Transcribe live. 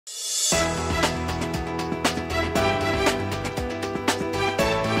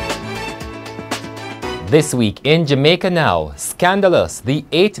This week in Jamaica Now, scandalous, the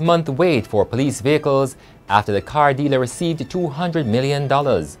 8-month wait for police vehicles after the car dealer received $200 million.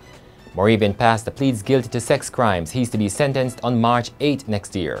 Moravian pastor pleads guilty to sex crimes. He's to be sentenced on March 8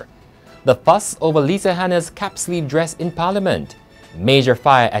 next year. The fuss over Lisa Hanna's cap-sleeve dress in Parliament. Major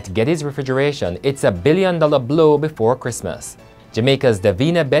fire at Geddes Refrigeration. It's a billion-dollar blow before Christmas. Jamaica's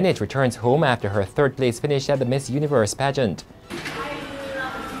Davina Bennett returns home after her third-place finish at the Miss Universe pageant.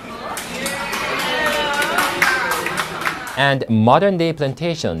 And modern-day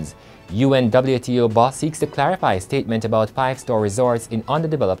plantations. UNWTO boss seeks to clarify statement about 5-star resorts in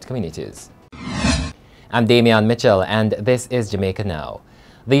underdeveloped communities. I'm Damian Mitchell, and this is Jamaica Now.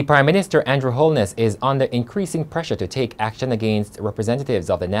 The Prime Minister Andrew Holness is under increasing pressure to take action against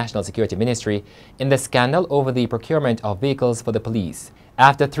representatives of the National Security Ministry in the scandal over the procurement of vehicles for the police.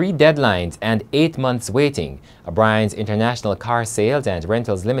 After 3 deadlines and 8 months waiting, O'Brien's International Car Sales and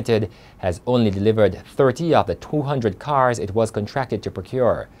Rentals Limited has only delivered 30 of the 200 cars it was contracted to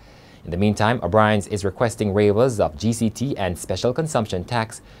procure. In the meantime, O'Brien's is requesting waivers of GCT and special consumption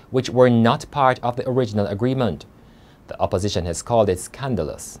tax, which were not part of the original agreement. The opposition has called it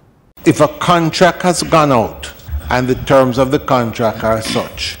scandalous. If a contract has gone out and the terms of the contract are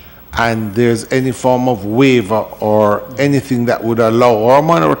such, and there's any form of waiver or anything that would allow, or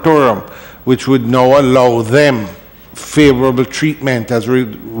moratorium, which would now allow them favorable treatment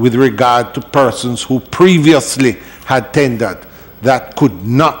with regard to persons who previously had tendered, that could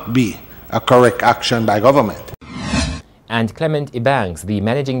not be a correct action by government. And Clement Ebanks, the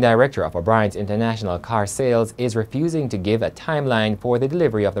managing director of O'Brien's International Car Sales, is refusing to give a timeline for the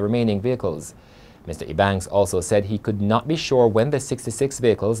delivery of the remaining vehicles. Mr. Ebanks also said he could not be sure when the 66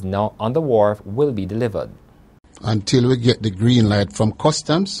 vehicles now on the wharf will be delivered. Until we get the green light from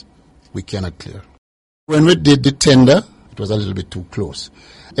customs, we cannot clear. When we did the tender, it was a little bit too close.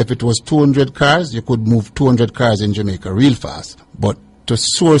 If it was 200 cars, you could move 200 cars in Jamaica real fast. But to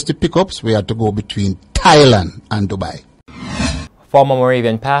source the pickups, we had to go between Thailand and Dubai. Former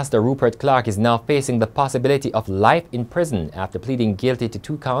Moravian pastor Rupert Clarke is now facing the possibility of life in prison after pleading guilty to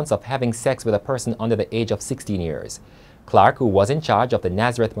 2 counts of having sex with a person under the age of 16 years. Clarke, who was in charge of the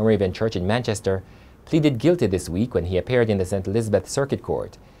Nazareth Moravian Church in Manchester, pleaded guilty this week when he appeared in the St. Elizabeth Circuit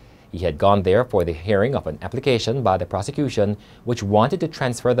Court. He had gone there for the hearing of an application by the prosecution which wanted to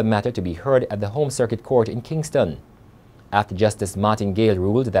transfer the matter to be heard at the Home Circuit Court in Kingston. After Justice Martin Gale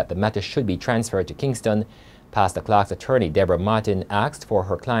ruled that the matter should be transferred to Kingston, Pastor Clarke's attorney, Deborah Martin, asked for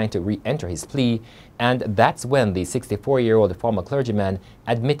her client to re-enter his plea, and that's when the 64-year-old former clergyman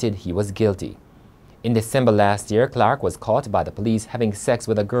admitted he was guilty. In December last year, Clarke was caught by the police having sex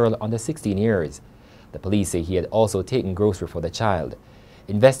with a girl under 16 years. The police say he had also taken grocery for the child.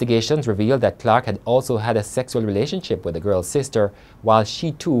 Investigations revealed that Clarke had also had a sexual relationship with the girl's sister while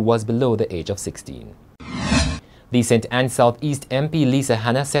she too was below the age of 16. The St. Anne Southeast MP Lisa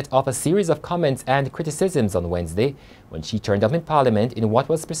Hanna set off a series of comments and criticisms on Wednesday when she turned up in Parliament in what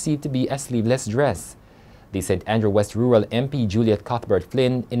was perceived to be a sleeveless dress. The St. Andrew West Rural MP Juliet Cuthbert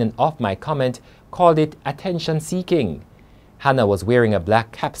Flynn, in an off-mic comment, called it attention-seeking. Hanna was wearing a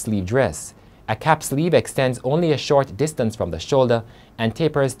black cap-sleeve dress. A cap sleeve extends only a short distance from the shoulder and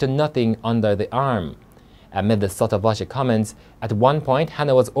tapers to nothing under the arm. Amid the sotto voce comments, at one point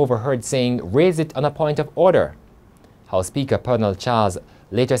Hanna was overheard saying, "Raise it on a point of order." House Speaker Pernell Charles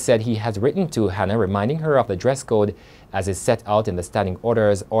later said he has written to Hanna reminding her of the dress code as is set out in the Standing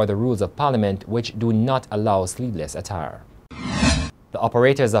Orders or the Rules of Parliament, which do not allow sleeveless attire. The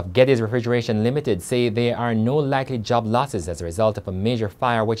operators of Geddes Refrigeration Limited say there are no likely job losses as a result of a major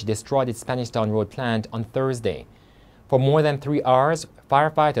fire which destroyed its Spanish Town Road plant on Thursday. For more than 3 hours,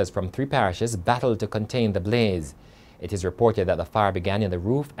 firefighters from 3 parishes battled to contain the blaze. It is reported that the fire began in the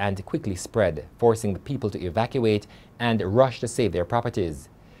roof and quickly spread, forcing the people to evacuate and rush to save their properties.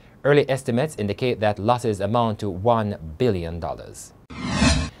 Early estimates indicate that losses amount to $1 billion.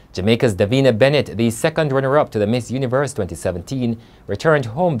 Jamaica's Davina Bennett, the second runner-up to the Miss Universe 2017, returned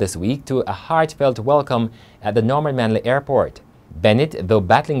home this week to a heartfelt welcome at the Norman Manley Airport. Bennett, though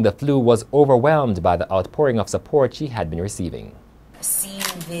battling the flu, was overwhelmed by the outpouring of support she had been receiving. Seeing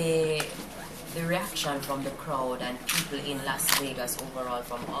the reaction from the crowd and people in Las Vegas overall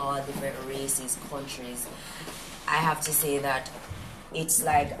from all different races, countries, I have to say that it's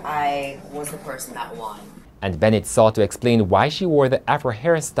like I was the person that won. And Bennett sought to explain why she wore the Afro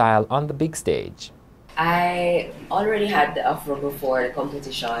hairstyle on the big stage. I already had the Afro before the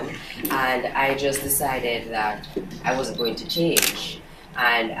competition, and I just decided that I wasn't going to change.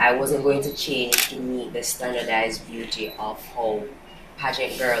 And I wasn't going to change to meet the standardized beauty of how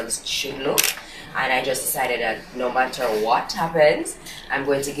pageant girls should look. And I just decided that no matter what happens, I'm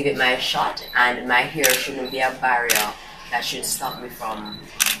going to give it my shot, and my hair shouldn't be a barrier that should stop me from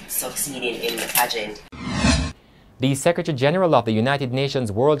succeeding in the pageant. The Secretary General of the United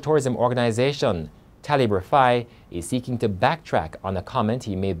Nations World Tourism Organization, Talib Rifai, is seeking to backtrack on a comment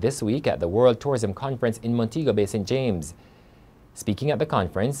he made this week at the World Tourism Conference in Montego Bay, St. James. Speaking at the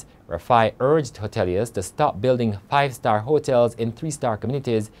conference, Rifai urged hoteliers to stop building 5-star hotels in 3-star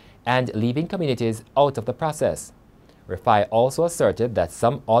communities and leaving communities out of the process. Rifai also asserted that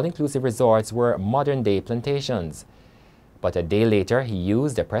some all-inclusive resorts were modern-day plantations. But a day later, he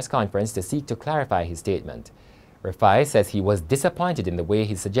used a press conference to seek to clarify his statement. Rifai says he was disappointed in the way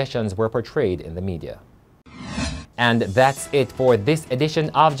his suggestions were portrayed in the media. And that's it for this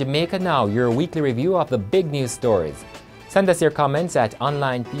edition of Jamaica Now, your weekly review of the big news stories. Send us your comments at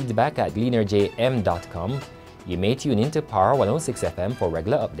onlinefeedback@gleanerjm.com. You may tune in to Power 106 FM for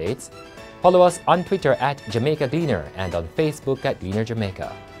regular updates. Follow us on Twitter at Jamaica Gleaner and on Facebook at Gleaner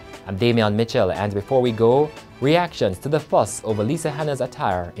Jamaica. I'm Damian Mitchell, and before we go, reactions to the fuss over Lisa Hanna's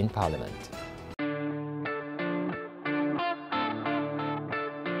attire in Parliament.